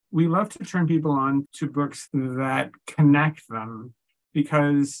we love to turn people on to books that connect them,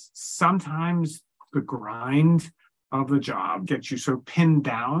 because sometimes the grind of the job gets you so pinned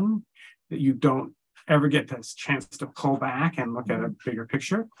down that you don't ever get this chance to pull back and look at a bigger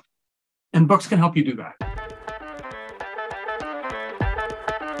picture. And books can help you do that.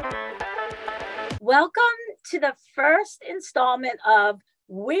 Welcome to the first installment of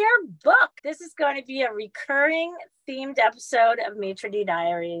We're Book. This is going to be a recurring themed episode of Maitre D'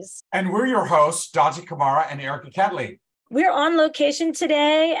 Diaries. And we're your hosts, Dante Kamara and Erica Ketley. We're on location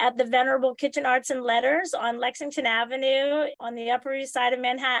today at the venerable Kitchen Arts and Letters on Lexington Avenue on the Upper East Side of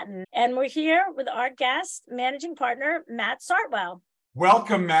Manhattan. And we're here with our guest, managing partner, Matt Sartwell.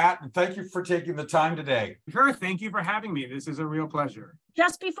 Welcome, Matt, and thank you for taking the time today. Sure, thank you for having me. This is a real pleasure.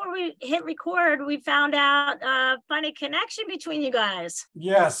 Just before we hit record, we found out a funny connection between you guys.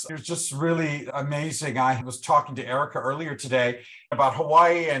 Yes, it was just really amazing. I was talking to Erica earlier today about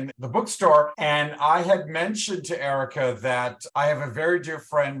Hawaii and the bookstore, and I had mentioned to Erica that I have a very dear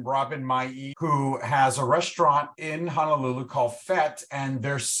friend, Robin Mai, who has a restaurant in Honolulu called Fete, and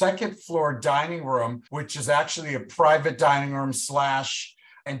their second floor dining room, which is actually a private dining room /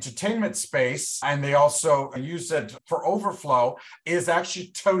 entertainment space, and they also use it for overflow, is actually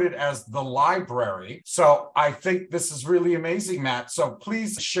touted as the library. So I think this is really amazing, Matt. So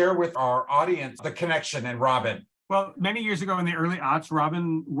please share with our audience the connection and Robin. Well, many years ago in the early aughts,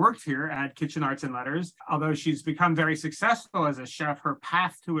 Robin worked here at Kitchen Arts and Letters. Although she's become very successful as a chef, her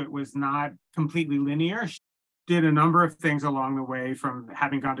path to it was not completely linear. She did a number of things along the way, from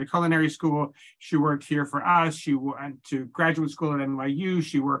having gone to culinary school. She worked here for us. She went to graduate school at NYU.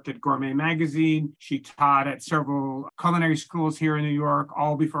 She worked at Gourmet Magazine. She taught at several culinary schools here in New York,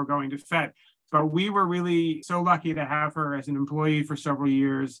 all before going to Fete. But we were really so lucky to have her as an employee for several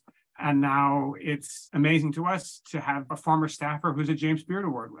years. And now it's amazing to us to have a former staffer who's a James Beard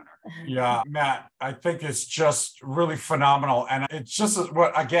Award winner. Yeah, Matt, I think it's just really phenomenal. And it's just,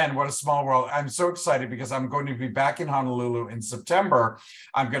 what a small world. I'm so excited because I'm going to be back in Honolulu in September.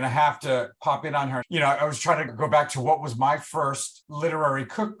 I'm going to have to pop in on her. You know, I was trying to go back to what was my first literary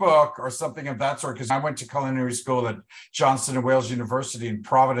cookbook or something of that sort, because I went to culinary school at Johnson and Wales University in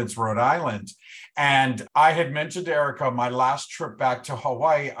Providence, Rhode Island. And I had mentioned to Erica, my last trip back to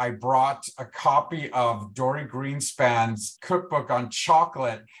Hawaii, I brought a copy of Dory Greenspan's cookbook on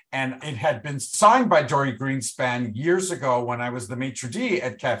chocolate, and it had been signed by Dory Greenspan years ago when I was the maitre d'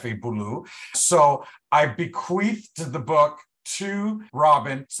 at Cafe Bulu. So I bequeathed the book to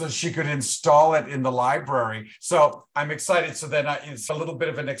Robin so she could install it in the library. So I'm excited. So then it's a little bit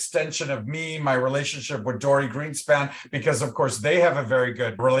of an extension of me, my relationship with Dory Greenspan, because of course they have a very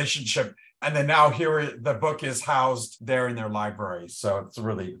good relationship. And then now here the book is housed there in their library. So it's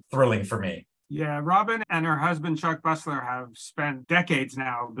really thrilling for me. Yeah, Robin and her husband, Chuck Bussler, have spent decades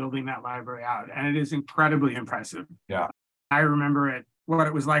now building that library out. And it is incredibly impressive. Yeah. I remember what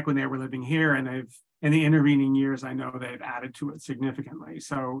it was like when they were living here. And in the intervening years, I know they've added to it significantly.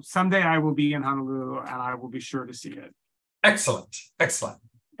 So someday I will be in Honolulu and I will be sure to see it. Excellent. Excellent.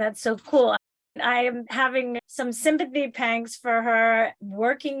 That's so cool. I am having some sympathy pangs for her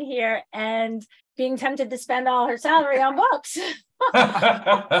working here and being tempted to spend all her salary on books.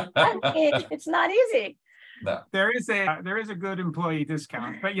 I mean, it's not easy. No. There is a good employee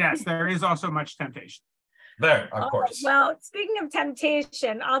discount, but yes, there is also much temptation. There, of course. Well, speaking of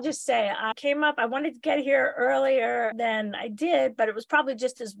temptation, I'll just say I wanted to get here earlier than I did, but it was probably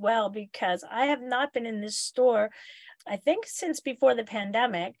just as well because I have not been in this store, I think, since before the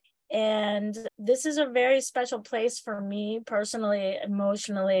pandemic. And this is a very special place for me personally,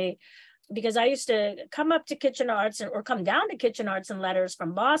 emotionally, because I used to come up to Kitchen Arts or come down to Kitchen Arts and Letters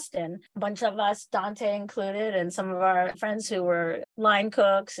from Boston. A bunch of us, Dante included, and some of our friends who were line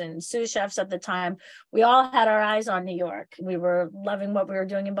cooks and sous chefs at the time, we all had our eyes on New York. We were loving what we were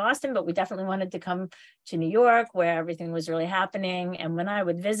doing in Boston, but we definitely wanted to come to New York where everything was really happening. And when I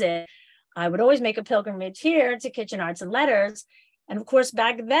would visit, I would always make a pilgrimage here to Kitchen Arts and Letters. And of course,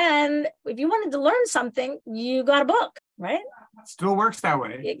 back then, if you wanted to learn something, you got a book, right? Still works that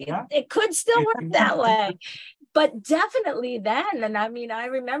way. It could still work that way. But definitely then, and I mean, I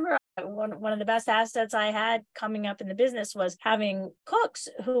remember one of the best assets I had coming up in the business was having cooks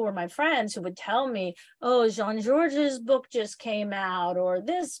who were my friends who would tell me, oh, Jean-Georges' book just came out, or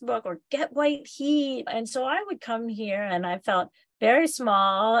this book, or Get White Heat. And so I would come here and I felt very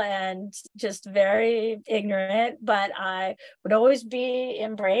small and just very ignorant, but I would always be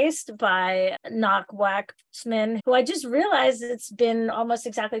embraced by Nach Waxman, who I just realized it's been almost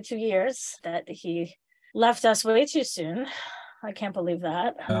exactly 2 years that he left us way too soon. I can't believe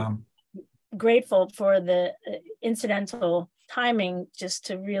that. I'm grateful for the incidental timing just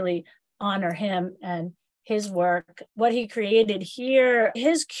to really honor him and his work, what he created here,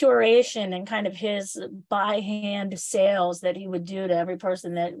 his curation and kind of his by hand sales that he would do to every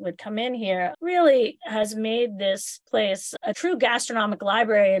person that would come in here really has made this place a true gastronomic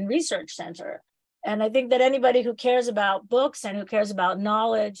library and research center. And I think that anybody who cares about books and who cares about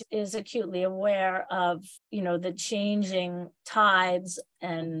knowledge is acutely aware of, the changing tides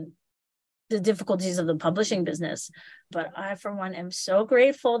and the difficulties of the publishing business. But I, for one, am so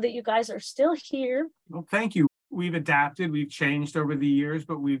grateful that you guys are still here. Well, thank you. We've adapted, we've changed over the years,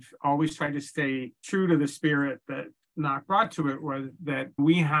 but we've always tried to stay true to the spirit that Nach brought to it, was that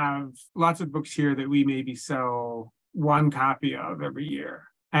we have lots of books here that we maybe sell one copy of every year.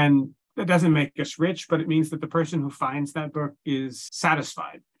 And that doesn't make us rich, but it means that the person who finds that book is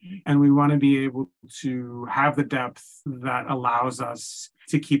satisfied. And we want to be able to have the depth that allows us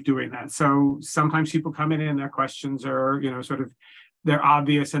to keep doing that. So sometimes people come in and their questions are, they're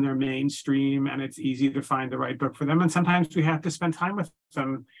obvious and they're mainstream and it's easy to find the right book for them. And sometimes we have to spend time with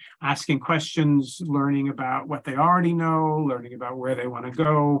them asking questions, learning about what they already know, learning about where they want to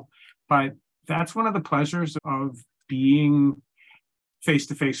go. But that's one of the pleasures of being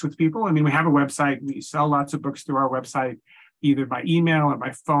face-to-face with people. I mean, we have a website, we sell lots of books through our website, either by email or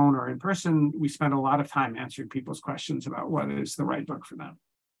by phone or in person. We spend a lot of time answering people's questions about what is the right book for them.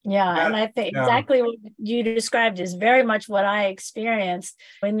 Yeah, and I think exactly what you described is very much what I experienced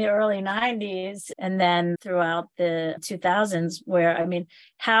in the early 90s and then throughout the 2000s, where,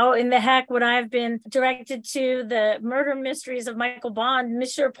 how in the heck would I have been directed to the murder mysteries of Michael Bond,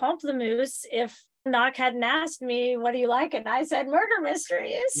 Monsieur Pamplemousse, if Nach hadn't asked me, what do you like? And I said, murder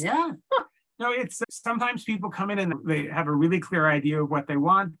mysteries. Yeah. No, it's sometimes people come in and they have a really clear idea of what they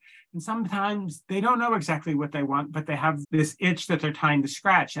want. And sometimes they don't know exactly what they want, but they have this itch that they're trying to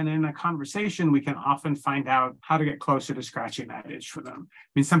scratch. And in a conversation, we can often find out how to get closer to scratching that itch for them.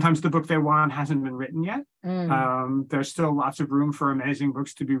 Sometimes the book they want hasn't been written yet. There's still lots of room for amazing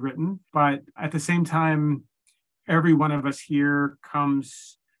books to be written. But at the same time, every one of us here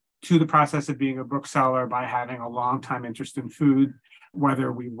comes to the process of being a bookseller by having a long time interest in food,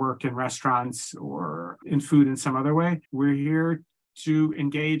 whether we work in restaurants or in food in some other way. We're here to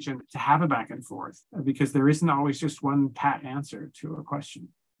engage and to have a back and forth because there isn't always just one pat answer to a question.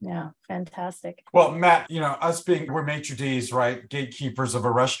 Yeah, fantastic. Well, Matt, we're maitre d's, right? Gatekeepers of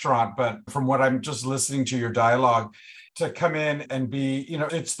a restaurant. But from what I'm just listening to your dialogue, to come in and be,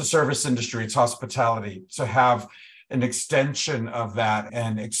 it's the service industry, it's hospitality, to have an extension of that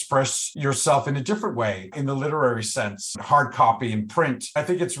and express yourself in a different way in the literary sense, hard copy and print. I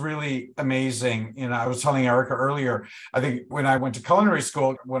think it's really amazing. I was telling Erica earlier, I think when I went to culinary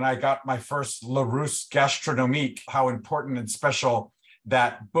school, when I got my first Larousse gastronomic, how important and special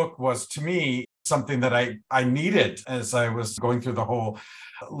that book was to me, something that I needed as I was going through the whole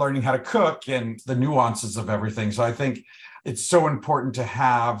learning how to cook and the nuances of everything. So I think it's so important to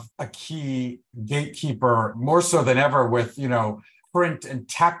have a key gatekeeper more so than ever with, print and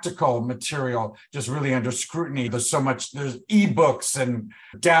tactical material just really under scrutiny. There's ebooks and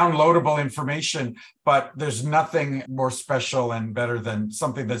downloadable information, but there's nothing more special and better than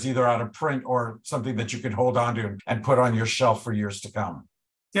something that's either out of print or something that you can hold on to and put on your shelf for years to come.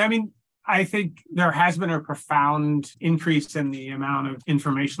 Yeah, I think there has been a profound increase in the amount of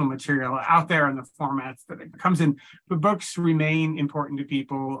informational material out there and the formats that it comes in. But books remain important to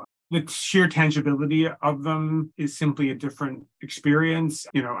people. The sheer tangibility of them is simply a different experience.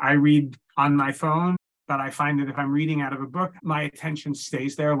 I read on my phone, but I find that if I'm reading out of a book, my attention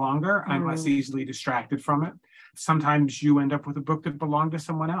stays there longer. I'm less easily distracted from it. Sometimes you end up with a book that belonged to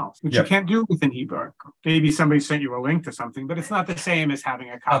someone else, which you can't do with an ebook. Maybe somebody sent you a link to something, but it's not the same as having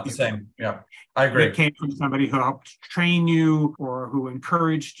a copy. Not the same. Yeah, I agree. It came from somebody who helped train you or who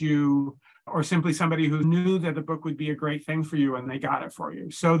encouraged you, or simply somebody who knew that the book would be a great thing for you and they got it for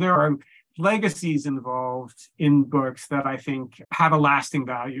you. So there are legacies involved in books that I think have a lasting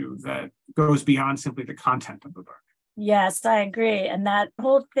value that goes beyond simply the content of the book. Yes, I agree. And that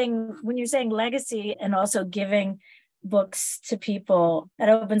whole thing, when you're saying legacy and also giving books to people, that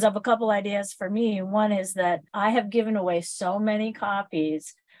opens up a couple ideas for me. One is that I have given away so many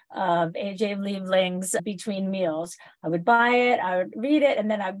copies of A.J. Liebling's Between Meals. I would buy it, I would read it, and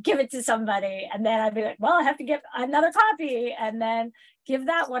then I'd give it to somebody. And then I'd be like, well, I have to get another copy and then give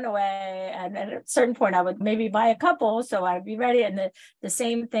that one away. And at a certain point, I would maybe buy a couple, so I'd be ready. And the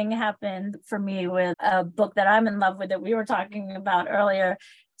same thing happened for me with a book that I'm in love with that we were talking about earlier.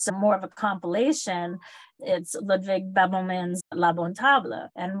 It's more of a compilation. It's Ludwig Bebelman's La Bonne Table.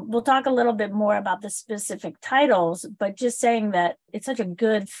 And we'll talk a little bit more about the specific titles, but just saying that it's such a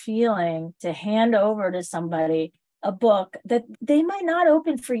good feeling to hand over to somebody a book that they might not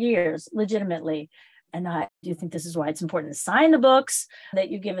open for years, legitimately. And I do think this is why it's important to sign the books that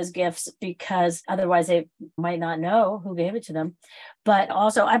you give as gifts, because otherwise they might not know who gave it to them. But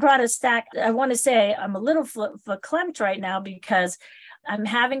also, I brought a stack. I want to say I'm a little verklempt right now because I'm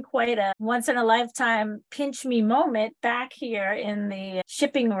having quite a once in a lifetime pinch me moment back here in the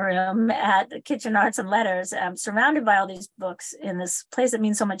shipping room at Kitchen Arts and Letters. I'm surrounded by all these books in this place that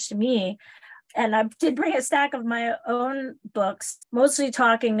means so much to me. And I did bring a stack of my own books, mostly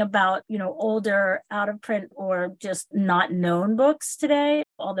talking about, older, out of print or just not known books today.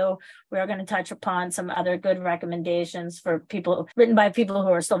 Although we are going to touch upon some other good recommendations for people written by people who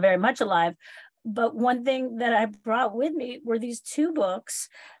are still very much alive. But one thing that I brought with me were these two books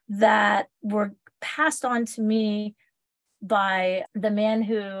that were passed on to me by the man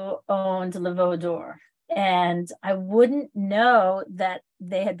who owned Le Veau d'Or. And I wouldn't know that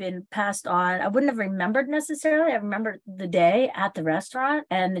they had been passed on. I wouldn't have remembered necessarily. I remember the day at the restaurant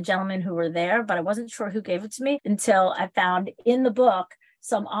and the gentlemen who were there, but I wasn't sure who gave it to me until I found in the book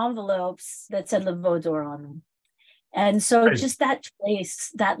some envelopes that said Le Veau d'Or on them. And so just that trace,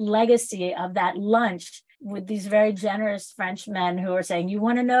 that legacy of that lunch with these very generous Frenchmen who are saying, you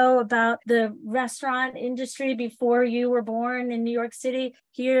want to know about the restaurant industry before you were born in New York City?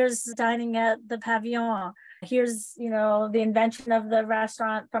 Here's dining at the Pavillon. Here's, the invention of the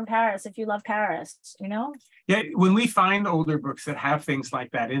restaurant from Paris, if you love Paris, Yeah, when we find older books that have things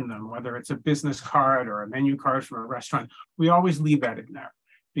like that in them, whether it's a business card or a menu card from a restaurant, we always leave that in there,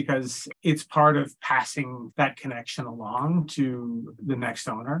 because it's part of passing that connection along to the next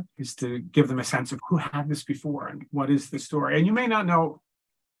owner, is to give them a sense of who had this before and what is the story. And you may not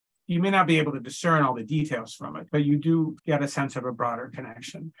be able to discern all the details from it, but you do get a sense of a broader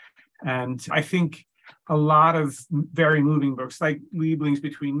connection. And I think a lot of very moving books like Lieblings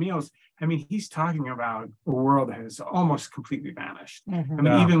Between Meals, he's talking about a world that has almost completely vanished. Mm-hmm.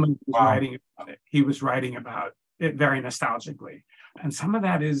 Even when he was writing about it, he was writing about it very nostalgically. And some of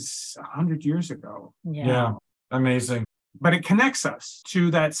that is 100 years ago. Yeah, amazing. But it connects us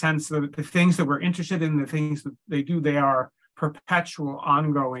to that sense that the things that we're interested in, the things that they do, they are perpetual,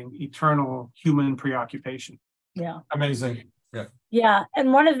 ongoing, eternal human preoccupation. Yeah. Amazing. Yeah. Yeah.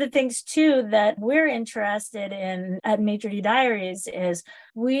 And one of the things, too, that we're interested in at Maitre d' Diaries is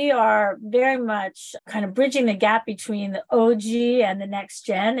we are very much kind of bridging the gap between the OG and the next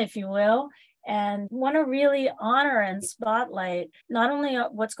gen, if you will, and want to really honor and spotlight not only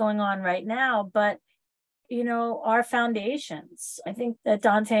what's going on right now, but our foundations. I think that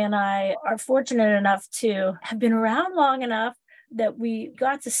Dante and I are fortunate enough to have been around long enough that we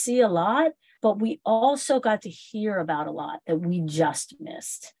got to see a lot, but we also got to hear about a lot that we just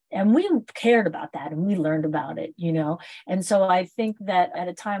missed. And we cared about that and we learned about it, And so I think that at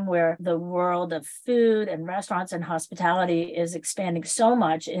a time where the world of food and restaurants and hospitality is expanding so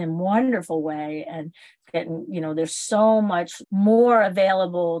much in a wonderful way, and getting, there's so much more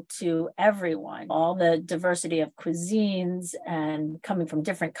available to everyone. All the diversity of cuisines and coming from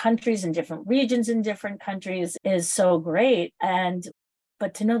different countries and different regions in different countries is so great.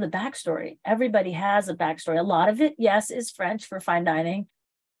 But to know the backstory, everybody has a backstory. A lot of it, yes, is French for fine dining,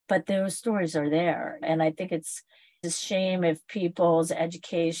 but those stories are there. And I think it's a shame if people's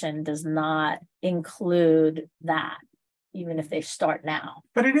education does not include that, even if they start now.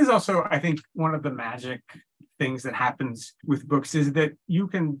 But it is also, I think, one of the magic things that happens with books is that you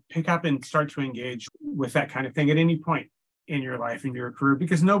can pick up and start to engage with that kind of thing at any point in your life, in your career,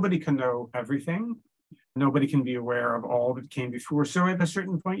 because nobody can know everything. Nobody can be aware of all that came before. So at a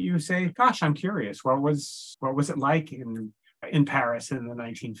certain point, you say, gosh, I'm curious. What was it like in Paris in the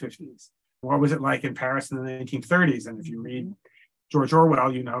 1950s? What was it like in Paris in the 1930s? And if you read George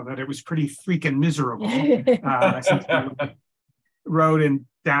Orwell, you know that it was pretty freaking miserable. Since he wrote in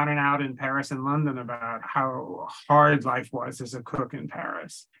Down and Out in Paris and London about how hard life was as a cook in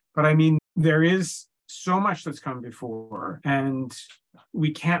Paris. But there is so much that's come before, and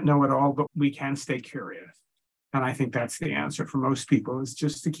we can't know it all, but we can stay curious. And I think that's the answer for most people, is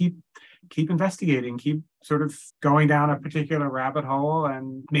just to keep investigating, keep sort of going down a particular rabbit hole.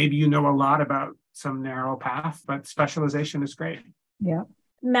 And maybe you know a lot about some narrow path, but specialization is great. Yeah.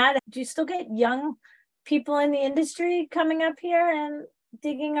 Matt, do you still get young people in the industry coming up here and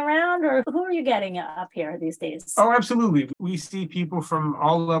digging around, or who are you getting up here these days? Oh, absolutely. We see people from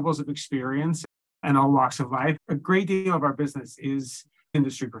all levels of experience and all walks of life. A great deal of our business is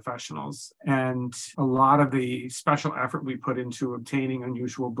industry professionals, and a lot of the special effort we put into obtaining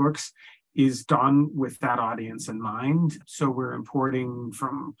unusual books is done with that audience in mind. So we're importing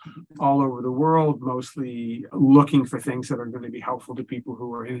from all over the world, mostly looking for things that are going to be helpful to people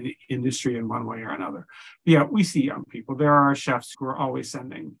who are in the industry in one way or another. Yeah, we see young people. There are chefs who are always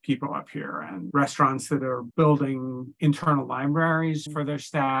sending people up here, and restaurants that are building internal libraries for their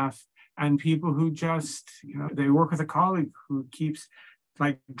staff, and people who just, they work with a colleague who keeps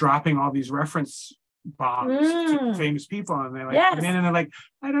like dropping all these reference bombs to famous people, and they come in and they're like,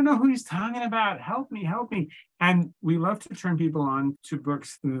 I don't know who he's talking about, help me. And we love to turn people on to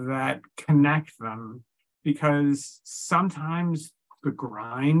books that connect them, because sometimes the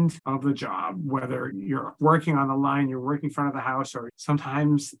grind of the job, whether you're working on the line, you're working in front of the house, or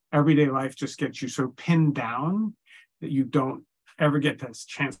sometimes everyday life just gets you so pinned down that you don't ever get this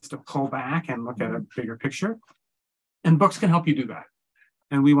chance to pull back and look at a bigger picture. And books can help you do that.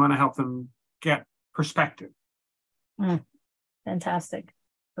 And we want to help them get perspective. Fantastic.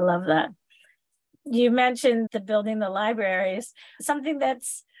 I love that. You mentioned the building the libraries. Something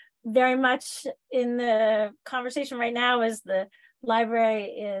that's very much in the conversation right now is the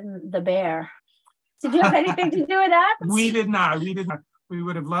library in the Bear. Did you have anything to do with that? We did not. We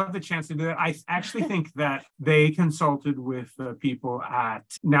would have loved the chance to do that. I actually think that they consulted with the people at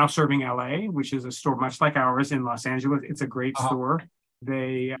Now Serving LA, which is a store much like ours in Los Angeles. It's a great store.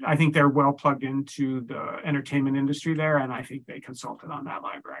 I think they're well plugged into the entertainment industry there, and I think they consulted on that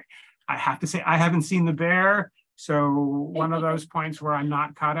library. I have to say, I haven't seen the Bear, so one of those points where I'm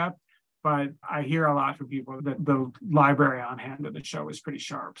not caught up, but I hear a lot from people that the library on hand of the show is pretty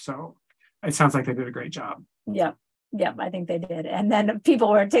sharp. So it sounds like they did a great job. Yeah, I think they did. And then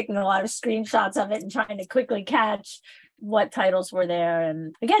people were taking a lot of screenshots of it and trying to quickly catch what titles were there.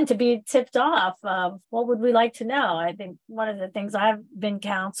 And again, to be tipped off of what would we like to know? I think one of the things I've been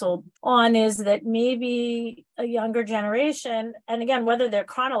counseled on is that maybe a younger generation, and again, whether they're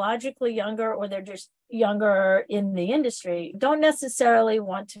chronologically younger or they're just younger in the industry, don't necessarily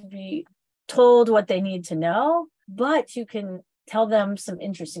want to be told what they need to know, but you can tell them some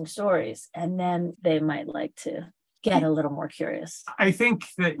interesting stories, and then they might like to get a little more curious. I think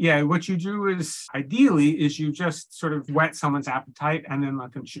that, what you do is ideally is you just sort of whet someone's appetite and then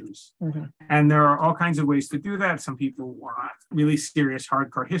let them choose. And there are all kinds of ways to do that. Some people want really serious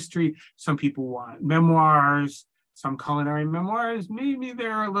hardcore history. Some people want memoirs, some culinary memoirs. Maybe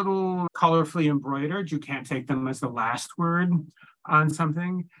they're a little colorfully embroidered. You can't take them as the last word on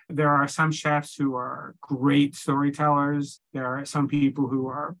something. There are some chefs who are great storytellers. There are some people who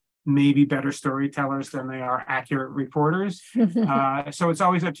are maybe better storytellers than they are accurate reporters. So it's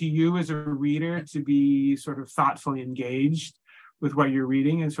always up to you as a reader to be sort of thoughtfully engaged with what you're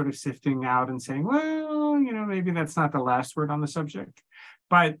reading and sort of sifting out and saying, well, maybe that's not the last word on the subject.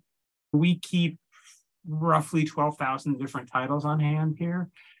 But we keep roughly 12,000 different titles on hand here.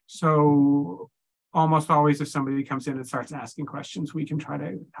 So almost always if somebody comes in and starts asking questions, we can try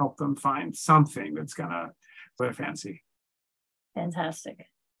to help them find something that's going to their fancy. Fantastic.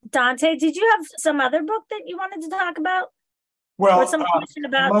 Dante, did you have some other book that you wanted to talk about? Well, or some question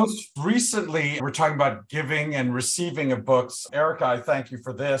about? Most recently, we're talking about giving and receiving of books. Erica, I thank you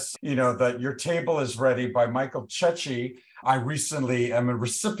for this. That Your Table is Ready by Michael Cecchi. I recently am a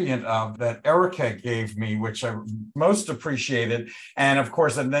recipient of that Erica gave me, which I most appreciated. And of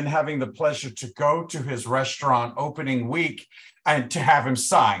course, and then having the pleasure to go to his restaurant opening week and to have him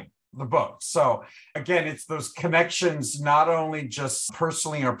sign the book. So again, it's those connections, not only just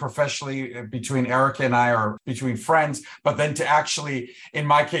personally or professionally between Erica and I or between friends, but then to actually, in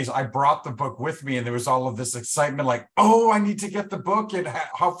my case, I brought the book with me and there was all of this excitement, like, oh, I need to get the book and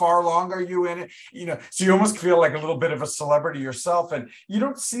how far along are you in it? So you almost feel like a little bit of a celebrity yourself. And you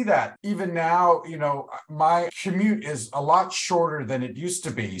don't see that even now. My commute is a lot shorter than it used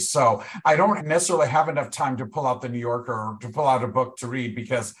to be. So I don't necessarily have enough time to pull out the New Yorker or to pull out a book to read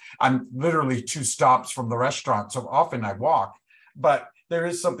because I'm literally 2 stops from the restaurant. So often I walk, but there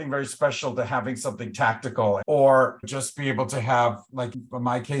is something very special to having something tactical, or just be able to have, like in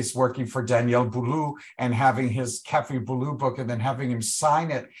my case, working for Daniel Boulou and having his Café Boulou book and then having him sign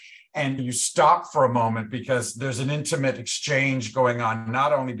it. And you stop for a moment because there's an intimate exchange going on,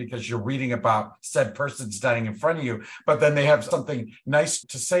 not only because you're reading about said person standing in front of you, but then they have something nice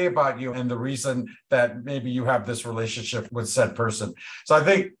to say about you and the reason that maybe you have this relationship with said person. So I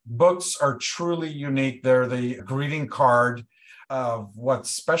think books are truly unique. They're the greeting card of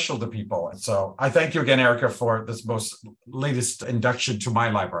what's special to people. And so I thank you again, Erica, for this most latest induction to my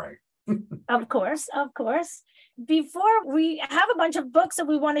library. Of course. Before we have a bunch of books that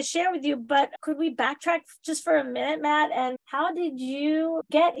we want to share with you, but could we backtrack just for a minute, Matt? And how did you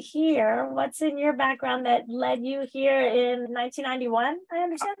get here? What's in your background that led you here in 1991, I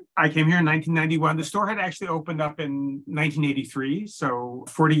understand? I came here in 1991. The store had actually opened up in 1983, so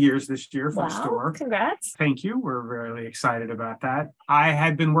 40 years this year for the store. Congrats. Thank you. We're really excited about that. I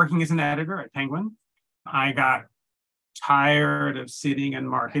had been working as an editor at Penguin. I got tired of sitting in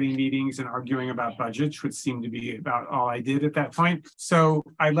marketing meetings and arguing about budgets, which seemed to be about all I did at that point. So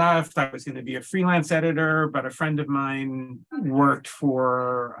I left. I was going to be a freelance editor, but a friend of mine worked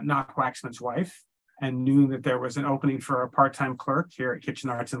for Nach Waxman's wife and knew that there was an opening for a part-time clerk here at Kitchen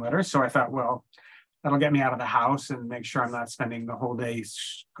Arts and Letters. So I thought, well, that'll get me out of the house and make sure I'm not spending the whole day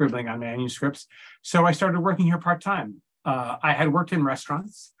scribbling on manuscripts. So I started working here part-time. I had worked in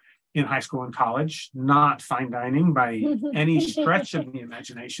restaurants in high school and college, not fine dining by any stretch of the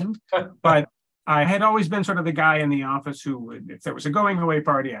imagination. But I had always been sort of the guy in the office who would, if there was a going away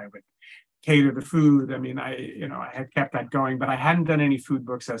party, I would cater the food. I mean, I had kept that going, but I hadn't done any food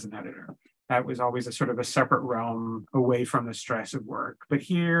books as an editor. That was always a sort of a separate realm away from the stress of work. But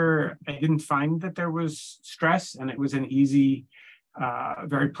here, I didn't find that there was stress, and it was an easy,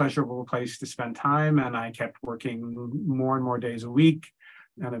 very pleasurable place to spend time. And I kept working more and more days a week.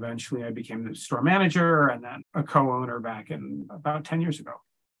 And eventually I became the store manager and then a co-owner back in about 10 years ago.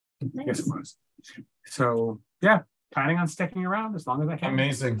 Nice. I guess it was. So yeah, planning on sticking around as long as I can.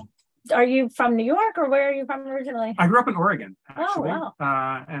 Amazing. Are you from New York, or where are you from originally? I grew up in Oregon, actually, Oh,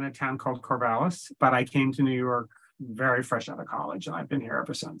 wow. In a town called Corvallis, but I came to New York very fresh out of college, and I've been here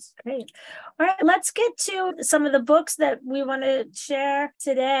ever since. Great. All right, let's get to some of the books that we want to share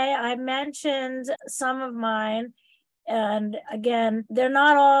today. I mentioned some of mine. And again, they're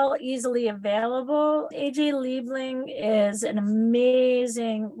not all easily available. A.J. Liebling is an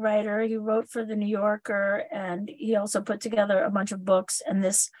amazing writer. He wrote for The New Yorker, and he also put together a bunch of books. And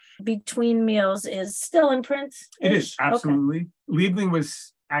this Between Meals is still in print. It is, absolutely. Okay. Liebling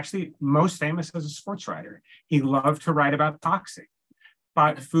was actually most famous as a sports writer. He loved to write about boxing,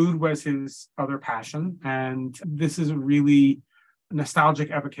 but food was his other passion. And this is a really nostalgic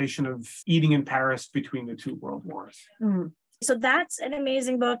evocation of eating in Paris between the two world wars. So that's an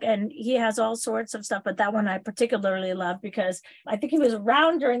amazing book, and he has all sorts of stuff, but that one I particularly love because I think he was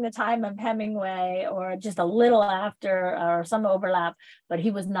around during the time of Hemingway, or just a little after, or some overlap, but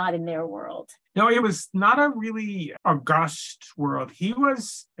he was not in their world. No, it was not a really august world. He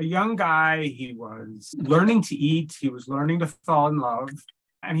was a young guy. He was learning to eat. He was learning to fall in love.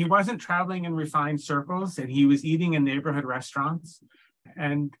 And he wasn't traveling in refined circles, and he was eating in neighborhood restaurants.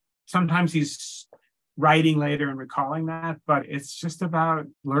 And sometimes he's writing later and recalling that, but it's just about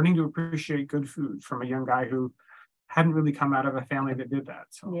learning to appreciate good food from a young guy who hadn't really come out of a family that did that.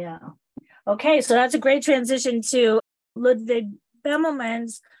 So. Yeah. Okay, so that's a great transition to Ludwig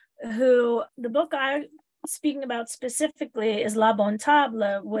Bemelmans, who the book I'm speaking about specifically is La Bonne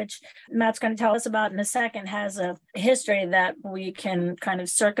Table, which Matt's going to tell us about in a second, has a history that we can kind of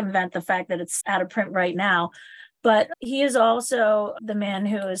circumvent the fact that it's out of print right now. But he is also the man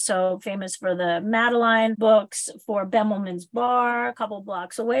who is so famous for the Madeline books, for Bemelman's Bar, a couple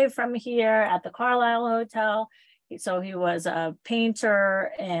blocks away from here at the Carlisle Hotel. So he was a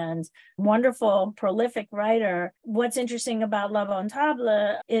painter and wonderful, prolific writer. What's interesting about La Bonne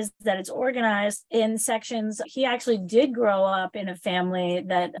Table is that it's organized in sections. He actually did grow up in a family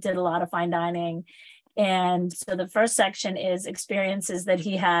that did a lot of fine dining. And so the first section is experiences that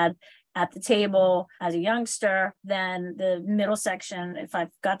he had at the table as a youngster. Then the middle section, if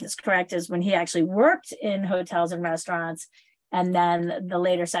I've got this correct, is when he actually worked in hotels and restaurants. And then the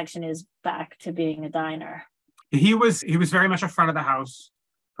later section is back to being a diner. He was very much a front of the house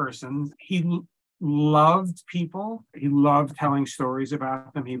person. He loved people. He loved telling stories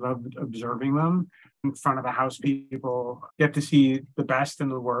about them. He loved observing them. In front of the house, people get to see the best and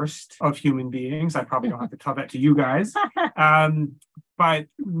the worst of human beings. I probably don't have to tell that to you guys. But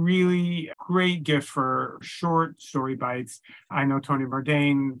really great gift for short story bites. I know Tony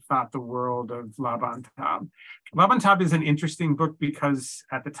Bourdain thought the world of La Bonne Table. La Bonne Table is an interesting book because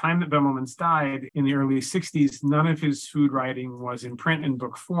at the time that Bemelmans died in the early 60s, none of his food writing was in print in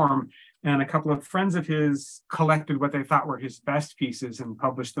book form. And a couple of friends of his collected what they thought were his best pieces and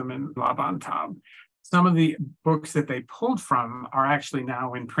published them in La Bonne Table. Some of the books that they pulled from are actually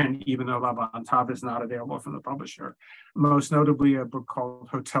now in print, even though La Bonne Table is not available from the publisher. Most notably, a book called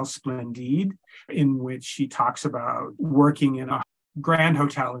Hotel Splendide, in which he talks about working in a grand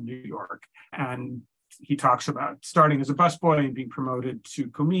hotel in New York and he talks about starting as a busboy and being promoted to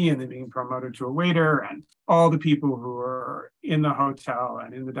commis and then being promoted to a waiter and all the people who are in the hotel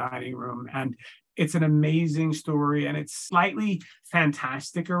and in the dining room. And it's an amazing story, and it's slightly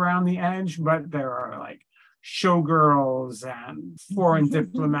fantastic around the edge, but there are like showgirls and foreign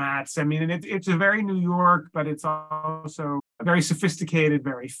diplomats. I mean, and it's a very New York, but it's also very sophisticated,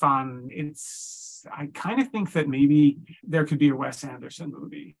 very fun. I kind of think that maybe there could be a Wes Anderson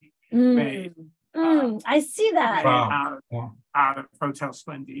movie made. I see that. Out of Hotel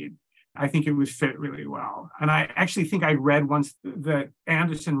Splendide. I think it would fit really well. And I actually think I read once that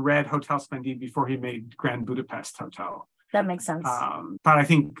Anderson read Hotel Splendide before he made Grand Budapest Hotel. That makes sense. But I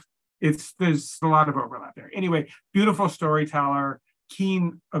think there's a lot of overlap there. Anyway, beautiful storyteller,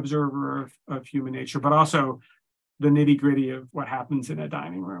 keen observer of human nature, but also the nitty gritty of what happens in a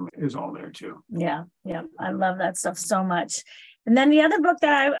dining room is all there too. Yeah. I love that stuff so much. And then the other book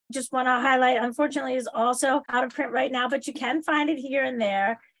that I just want to highlight, unfortunately, is also out of print right now, but you can find it here and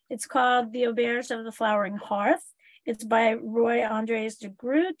there. It's called The Auberge of the Flowering Hearth. It's by Roy Andres de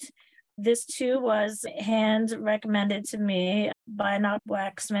Groot. This too was hand recommended to me by Nach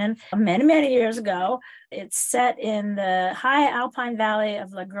Waxman many, many years ago. It's set in the high alpine valley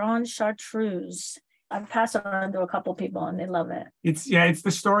of La Grande Chartreuse. I've passed it on to a couple people and they love it. It's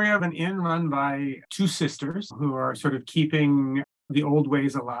the story of an inn run by two sisters who are sort of keeping the old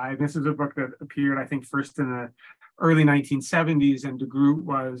ways alive. This is a book that appeared, I think, first in the early 1970s, and de Groot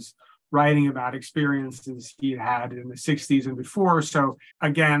was writing about experiences he had in the 60s and before. So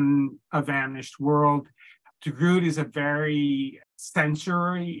again, a vanished world. De Groot is a very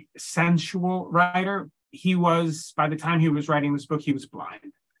sensual writer. He was, by the time he was writing this book, he was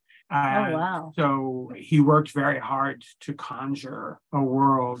blind. Oh, wow. So he worked very hard to conjure a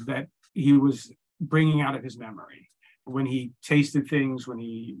world that he was bringing out of his memory. When he tasted things, when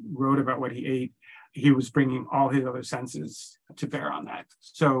he wrote about what he ate, he was bringing all his other senses to bear on that.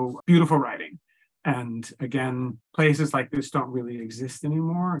 So beautiful writing. And again, places like this don't really exist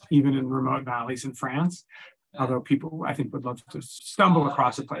anymore, even in remote valleys in France, although people, I think, would love to stumble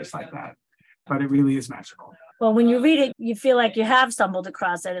across a place like that. But it really is magical. Well, when you read it, you feel like you have stumbled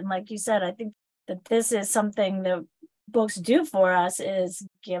across it. And like you said, I think that this is something that books do for us, is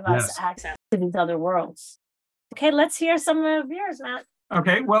give us access to these other worlds. Okay, let's hear some of yours, Matt.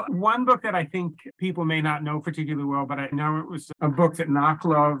 Okay, well, one book that I think people may not know particularly well, but I know it was a book that Nach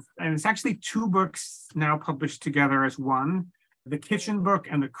loved, and it's actually two books now published together as one, the kitchen book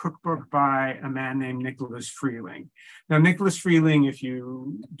and the cookbook by a man named Nicholas Freeling. Now, Nicholas Freeling, if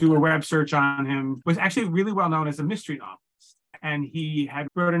you do a web search on him, was actually really well known as a mystery novelist, and he had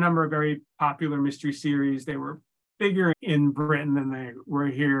wrote a number of very popular mystery series. They were bigger in Britain than they were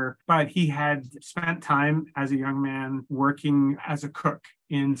here, but he had spent time as a young man working as a cook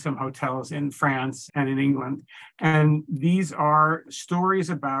in some hotels in France and in England. And these are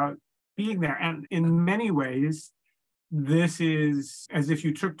stories about being there. And in many ways, this is as if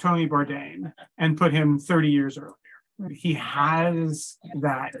you took Tony Bourdain and put him 30 years earlier. He has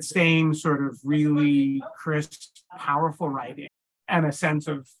that same sort of really crisp, powerful writing and a sense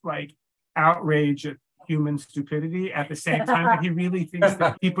of like outrage at human stupidity at the same time that he really thinks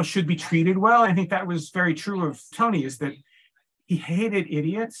that people should be treated well. I think that was very true of Tony, is that he hated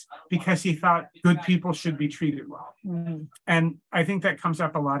idiots because he thought good people should be treated well. Mm-hmm. And I think that comes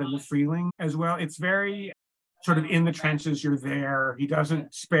up a lot in the Freeling as well. It's very sort of in the trenches, you're there. He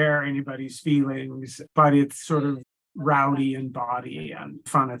doesn't spare anybody's feelings, but it's sort of rowdy and bawdy and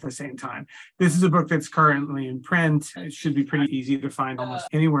fun at the same time. This is a book that's currently in print. It should be pretty easy to find almost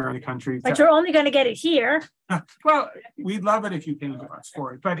anywhere in the country. But you're only going to get it here. Well, we'd love it if you came to us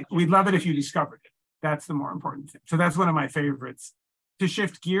for it, but we'd love it if you discovered it. That's the more important thing. So that's one of my favorites. To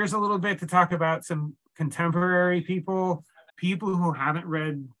shift gears a little bit, to talk about some contemporary people who haven't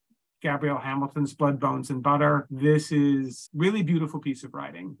read Gabrielle Hamilton's Blood, Bones, and Butter. This is really beautiful piece of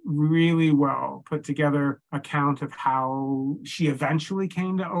writing, really well put together account of how she eventually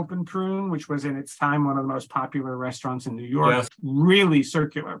came to open Prune, which was in its time one of the most popular restaurants in New York. Yes. Really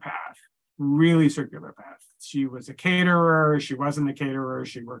circular path. She was a caterer. She wasn't a caterer.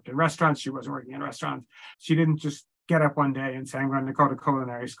 She worked in restaurants. She wasn't working in restaurants. She didn't just get up one day and say, I'm going to go to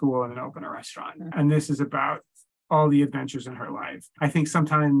culinary school and then open a restaurant. And this is about all the adventures in her life. I think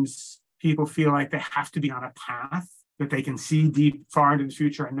sometimes people feel like they have to be on a path that they can see deep far into the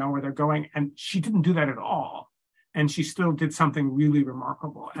future and know where they're going. And she didn't do that at all. And she still did something really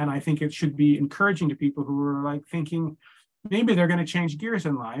remarkable. And I think it should be encouraging to people who are like thinking, maybe they're going to change gears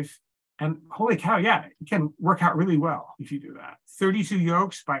in life. And holy cow, yeah, it can work out really well if you do that. 32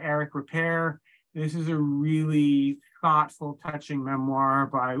 Yolks by Eric Ripert This is a really thoughtful, touching memoir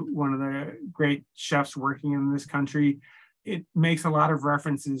by one of the great chefs working in this country. It makes a lot of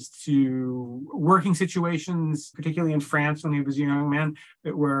references to working situations, particularly in France when he was a young man,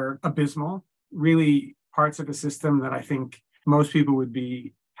 that were abysmal, really parts of the system that I think most people would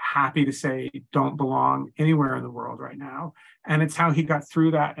be happy to say don't belong anywhere in the world right now. And it's how he got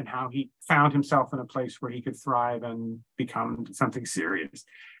through that and how he found himself in a place where he could thrive and become something serious.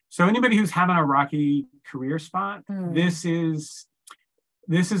 So anybody who's having a rocky career spot, this is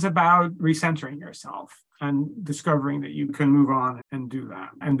about recentering yourself and discovering that you can move on and do that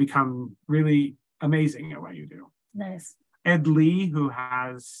and become really amazing at what you do. Nice. Ed Lee, who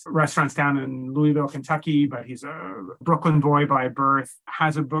has restaurants down in Louisville, Kentucky, but he's a Brooklyn boy by birth,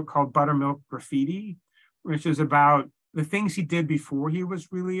 has a book called Buttermilk Graffiti, which is about the things he did before he was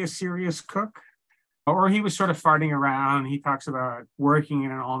really a serious cook, or he was sort of farting around. He talks about working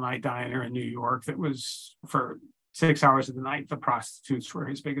in an all-night diner in New York that was for 6 hours of the night. The prostitutes were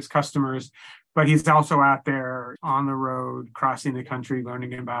his biggest customers, but he's also out there on the road, crossing the country,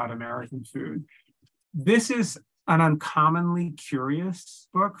 learning about American food. This is an uncommonly curious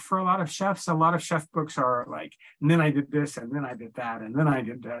book for a lot of chefs. A lot of chef books are like, and then I did this, and then I did that, and then I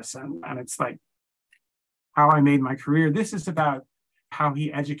did this. And it's like how I made my career. This is about how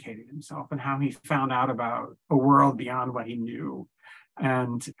he educated himself and how he found out about a world beyond what he knew.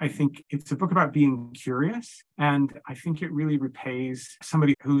 And I think it's a book about being curious. And I think it really repays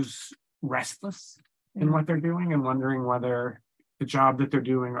somebody who's restless in what they're doing and wondering whether the job that they're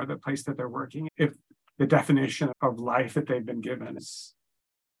doing or the place that they're working, if the definition of life that they've been given is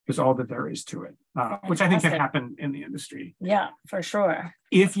all that there is to it, which I think can happen in the industry. Yeah, for sure.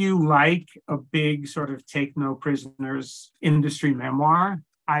 If you like a big sort of take no prisoners industry memoir,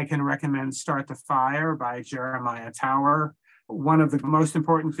 I can recommend Start the Fire by Jeremiah Tower, one of the most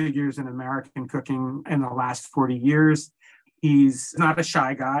important figures in American cooking in the last 40 years. He's not a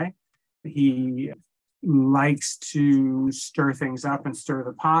shy guy. He likes to stir things up and stir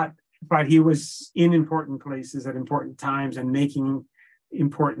the pot, but he was in important places at important times and making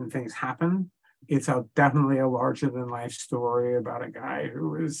important things happen. It's definitely a larger than life story about a guy who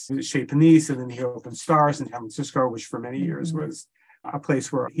was Chez Panisse, and then he opened Stars in San Francisco, which for many years was a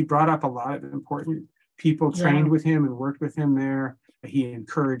place where he brought up a lot of important people, trained with him and worked with him there. He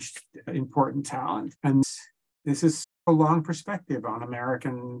encouraged important talent. And this is a long perspective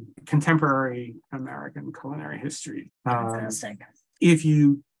on contemporary American culinary history. Fantastic. If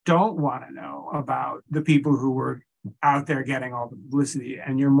you don't want to know about the people who were out there getting all the publicity,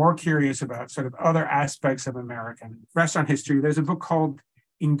 and you're more curious about sort of other aspects of American restaurant history, there's a book called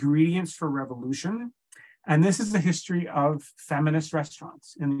Ingredients for Revolution. And this is the history of feminist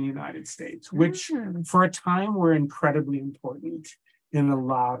restaurants in the United States, which for a time were incredibly important in a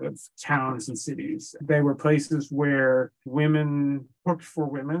lot of towns and cities. They were places where women cooked for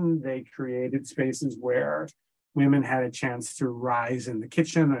women. They created spaces where women had a chance to rise in the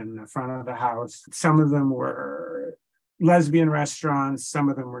kitchen and the front of the house. Some of them were lesbian restaurants. Some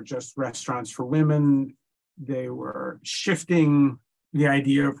of them were just restaurants for women. They were shifting the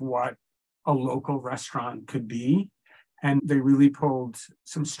idea of what a local restaurant could be. And they really pulled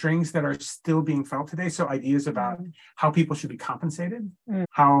some strings that are still being felt today. So ideas about how people should be compensated,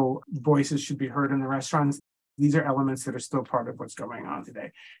 how voices should be heard in the restaurants. These are elements that are still part of what's going on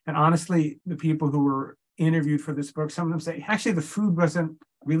today. And honestly, the people who were interviewed for this book, some of them say, actually, the food wasn't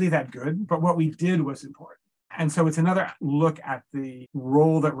really that good, but what we did was important. And so it's another look at the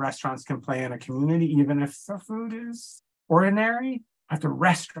role that restaurants can play in a community, even if the food is ordinary, but the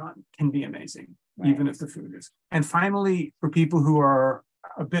restaurant can be amazing, even if the food is. And finally, for people who are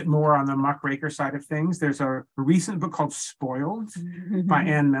a bit more on the muckraker side of things, there's a recent book called Spoiled by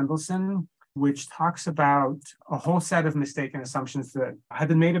Ann Mendelsohn, which talks about a whole set of mistaken assumptions that have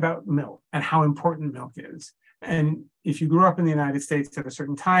been made about milk and how important milk is. And if you grew up in the United States at a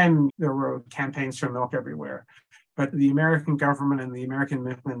certain time, there were campaigns for milk everywhere. But the American government and the American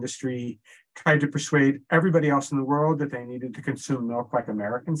milk industry tried to persuade everybody else in the world that they needed to consume milk like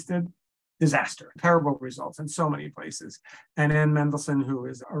Americans did. Disaster, terrible results in so many places. And Ann Mendelsohn, who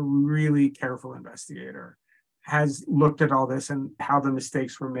is a really careful investigator, has looked at all this and how the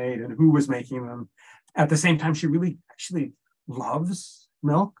mistakes were made and who was making them. At the same time, she really actually loves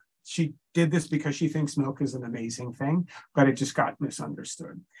milk. She did this because she thinks milk is an amazing thing, but it just got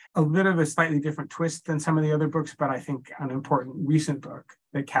misunderstood. A bit of a slightly different twist than some of the other books, but I think an important recent book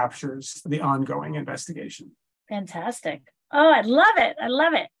that captures the ongoing investigation. Fantastic. Oh, I love it. I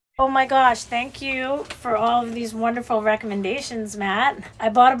love it. Oh my gosh, thank you for all of these wonderful recommendations, Matt. I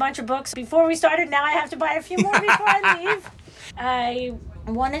bought a bunch of books before we started. Now I have to buy a few more before I leave. I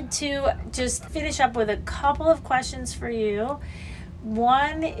wanted to just finish up with a couple of questions for you.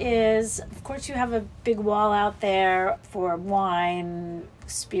 One is, of course, you have a big wall out there for wine,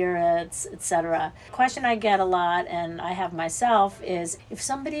 spirits, etc. Question I get a lot, and I have myself, is if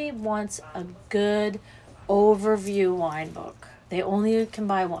somebody wants a good overview wine book, they only can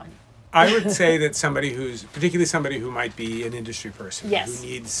buy one. I would say that particularly somebody who might be an industry person, Yes. who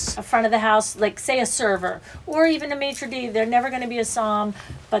needs A front of the house, like say a server, or even a maitre d', they're never going to be a somm,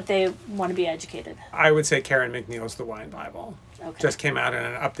 but they want to be educated. I would say Karen McNeil's The Wine Bible. Okay. Just came out in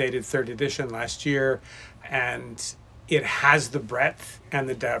an updated third edition last year, and it has the breadth and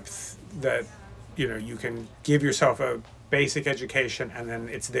the depth that, you can give yourself a basic education, and then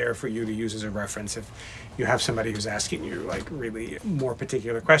it's there for you to use as a reference if you have somebody who's asking you like really more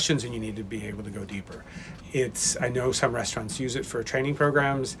particular questions and you need to be able to go deeper. I know some restaurants use it for training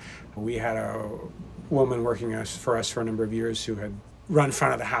programs. We had a woman working for us for a number of years who had run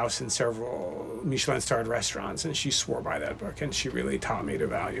front of the house in several Michelin-starred restaurants, and she swore by that book, and she really taught me to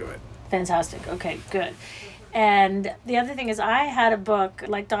value it. Fantastic. Okay, good. And the other thing is, I had a book,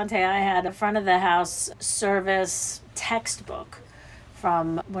 like Dante, I had a front of the house service textbook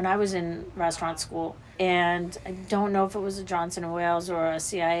from when I was in restaurant school. And I don't know if it was a Johnson & Wales or a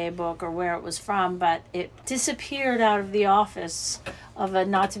CIA book or where it was from, but it disappeared out of the office of a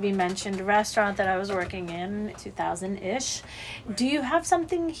not-to-be-mentioned restaurant that I was working in 2000-ish. Do you have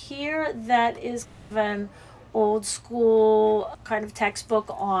something here that is an old school kind of textbook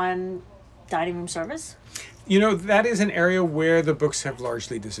on dining room service? That is an area where the books have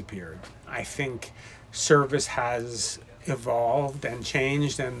largely disappeared. I think service has evolved and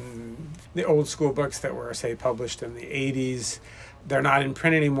changed, and the old school books that were, say, published in the 80s, they're not in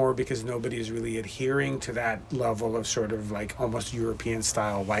print anymore because nobody is really adhering to that level of sort of like almost European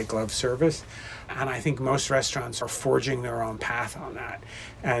style white glove service. And I think most restaurants are forging their own path on that.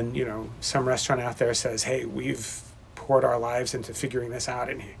 And, some restaurant out there says, hey, we've poured our lives into figuring this out,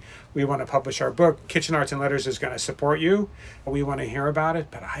 and we want to publish our book. Kitchen Arts and Letters is going to support you. We want to hear about it,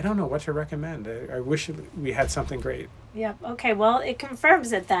 but I don't know what to recommend. I wish we had something great. Yep. Okay. Well, it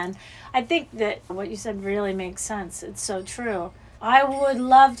confirms it then. I think that what you said really makes sense. It's so true. I would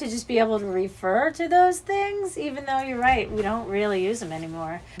love to just be able to refer to those things, even though you're right, we don't really use them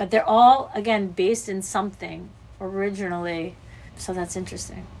anymore. But they're all, again, based in something originally. So that's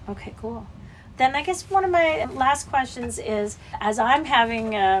interesting. Okay, cool. Then I guess one of my last questions is, as I'm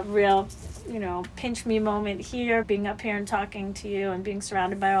having a real, pinch me moment here, being up here and talking to you and being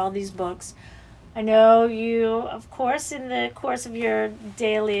surrounded by all these books, I know you, of course, in the course of your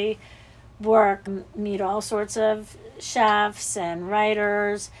daily work, meet all sorts of chefs and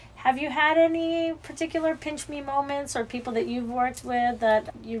writers. Have you had any particular pinch me moments or people that you've worked with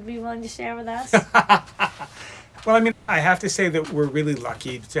that you'd be willing to share with us? Well, I have to say that we're really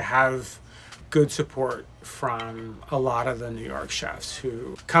lucky to have good support from a lot of the New York chefs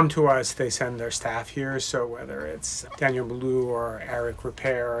who come to us. They send their staff here. So whether it's Daniel Malou or Eric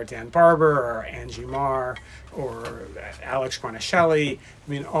Repair or Dan Barber or Angie Marr or Alex Guanacelli,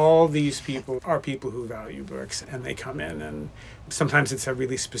 all these people are people who value books, and they come in, and sometimes it's a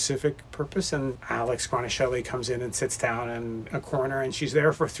really specific purpose, and Alex Guanacelli comes in and sits down in a corner, and she's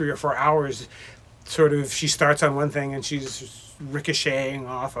there for 3 or 4 hours. Sort of, she starts on one thing and she's ricocheting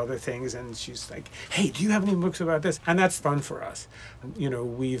off other things, and she's like, hey, do you have any books about this? And that's fun for us.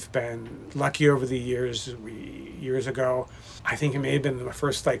 We've been lucky over the years. Years ago, I think it may have been the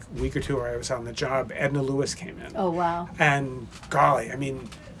first week or two where I was on the job, Edna Lewis came in. Oh, wow. And golly,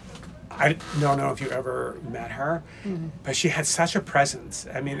 I don't know if you ever met her, but she had such a presence.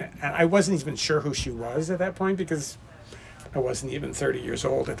 And I wasn't even sure who she was at that point because I wasn't even 30 years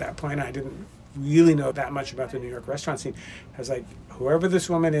old at that point. I didn't really know that much about the New York restaurant scene. I was like, whoever this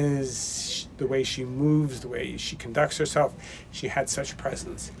woman is, the way she moves, the way she conducts herself, she had such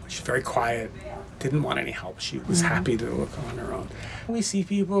presence. She's very quiet, didn't want any help. She was happy to look on her own. We see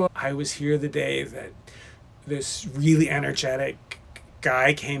people. I was here the day that this really energetic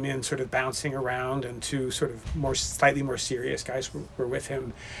guy came in, sort of bouncing around, and two sort of slightly more serious guys were with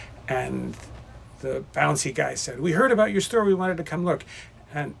him. And the bouncy guy said, we heard about your store, we wanted to come look.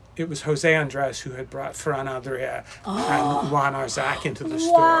 And it was Jose Andres who had brought Ferran Adrià and Juan Arzac into the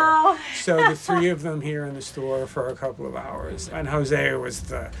store. Wow. So the three of them here in the store for a couple of hours. And Jose was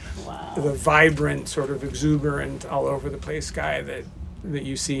the vibrant, sort of exuberant, all over the place guy that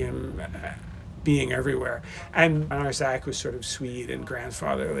you see him being everywhere. And Arzac was sort of sweet and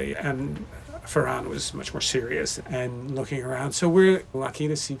grandfatherly. And Ferran was much more serious and looking around. So we're lucky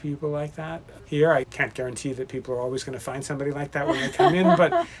to see people like that here. I can't guarantee that people are always going to find somebody like that when they come in,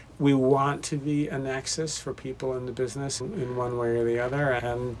 but we want to be a nexus for people in the business in one way or the other.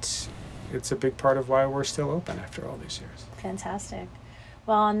 And it's a big part of why we're still open after all these years. Fantastic.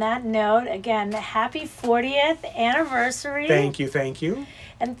 Well, on that note, again, happy 40th anniversary. Thank you, thank you.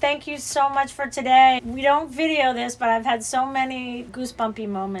 And thank you so much for today. We don't video this, but I've had so many goosebumpy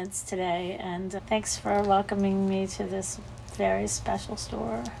moments today. And thanks for welcoming me to this very special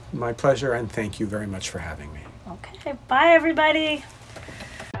store. My pleasure, and thank you very much for having me. Okay, bye everybody.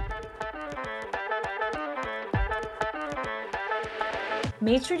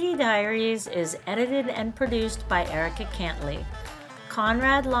 Maitre d' Diaries is edited and produced by Erica Cantley.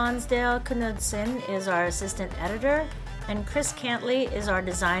 Conrad Lonsdale Knudsen is our assistant editor, and Chris Cantley is our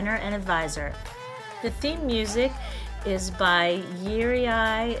designer and advisor. The theme music is by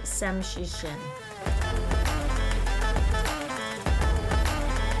Yiriai Semshishin.